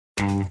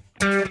For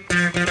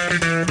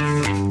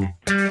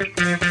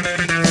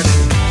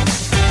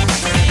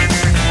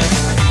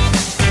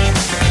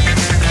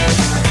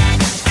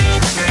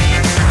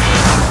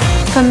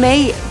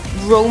me,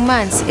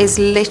 romance is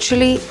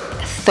literally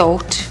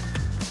thought.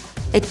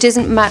 It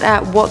doesn't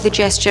matter what the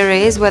gesture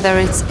is, whether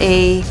it's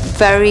a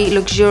very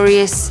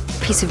luxurious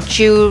piece of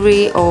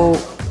jewellery or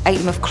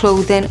item of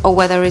clothing, or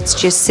whether it's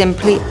just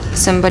simply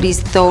somebody's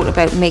thought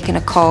about making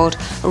a card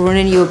or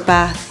running you a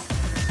bath,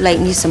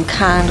 lighting you some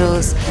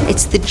candles.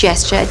 It's the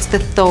gesture, it's the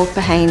thought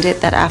behind it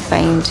that I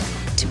find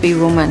to be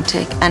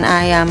romantic, and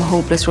I am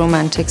hopeless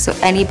romantic, so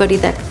anybody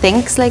that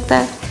thinks like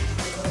that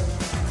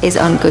is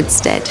on good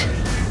stead.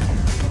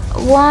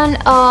 One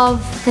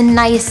of the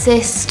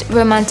nicest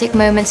romantic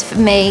moments for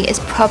me is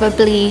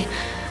probably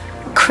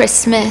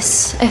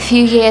Christmas a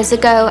few years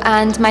ago,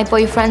 and my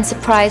boyfriend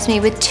surprised me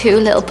with 2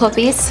 little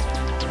puppies.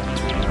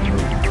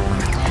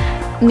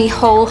 My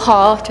whole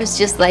heart was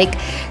just like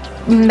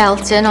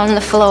melting on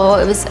the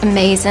floor. It was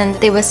amazing.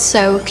 They were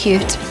so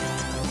cute.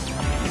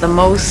 The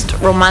most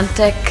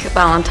romantic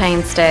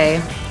Valentine's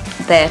Day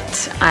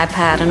that I've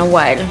had in a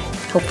while,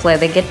 hopefully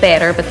they get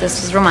better, but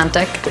this was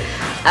romantic,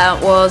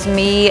 was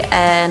me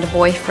and a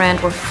boyfriend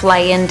were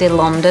flying to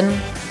London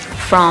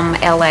from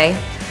LA,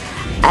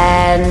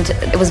 and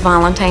it was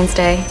Valentine's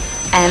Day,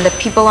 and the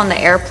people on the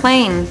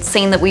airplane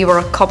seen that we were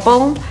a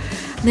couple,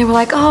 and they were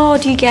like, oh,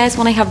 do you guys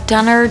want to have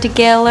dinner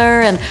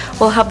together, and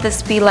we'll have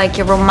this be like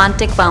your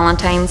romantic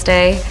Valentine's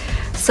Day.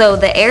 So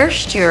the air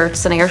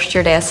stewards and air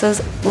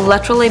stewardesses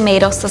literally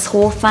made us this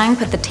whole thing,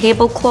 put the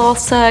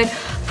tablecloths out,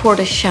 poured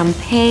us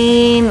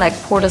champagne, like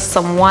poured us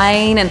some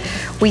wine, and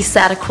we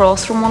sat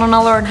across from one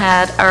another and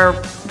had our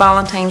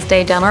Valentine's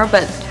Day dinner,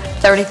 but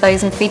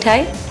 30,000 feet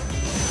high.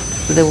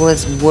 There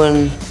was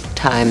one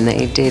time that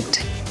he did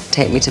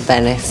take me to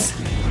Venice.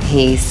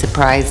 He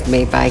surprised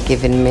me by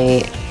giving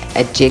me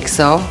a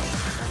jigsaw.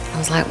 I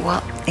was like,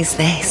 what is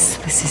this?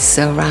 This is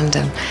so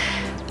random.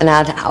 And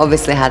I'd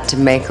obviously had to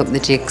make up the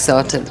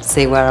jigsaw to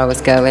see where I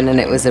was going, and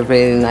it was a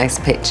really nice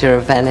picture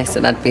of Venice,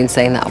 and I'd been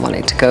saying that I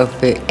wanted to go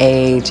for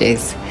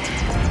ages.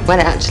 When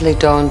it actually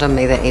dawned on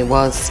me that he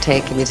was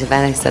taking me to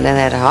Venice, I nearly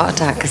had a heart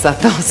attack because I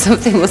thought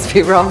something must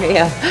be wrong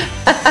here.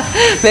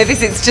 Maybe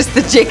it's just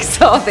the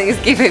jigsaw that he's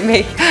giving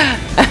me.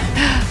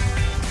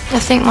 I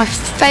think my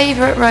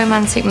favourite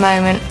romantic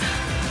moment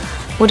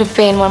would have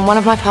been when one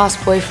of my past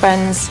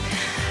boyfriends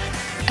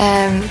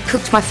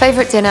cooked my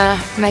favourite dinner,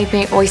 made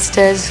me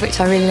oysters, which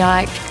I really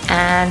like,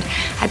 and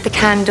had the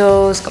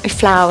candles, got me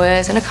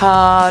flowers and a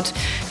card.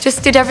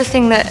 Just did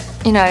everything that,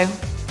 you know,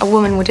 a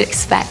woman would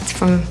expect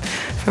from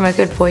a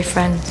good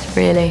boyfriend,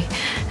 really.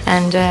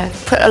 And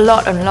put a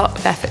lot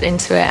of effort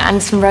into it,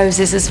 and some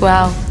roses as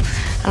well.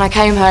 And I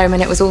came home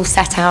and it was all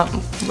set out,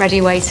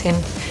 ready, waiting.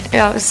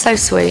 Yeah, it was so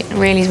sweet,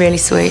 really, really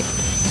sweet.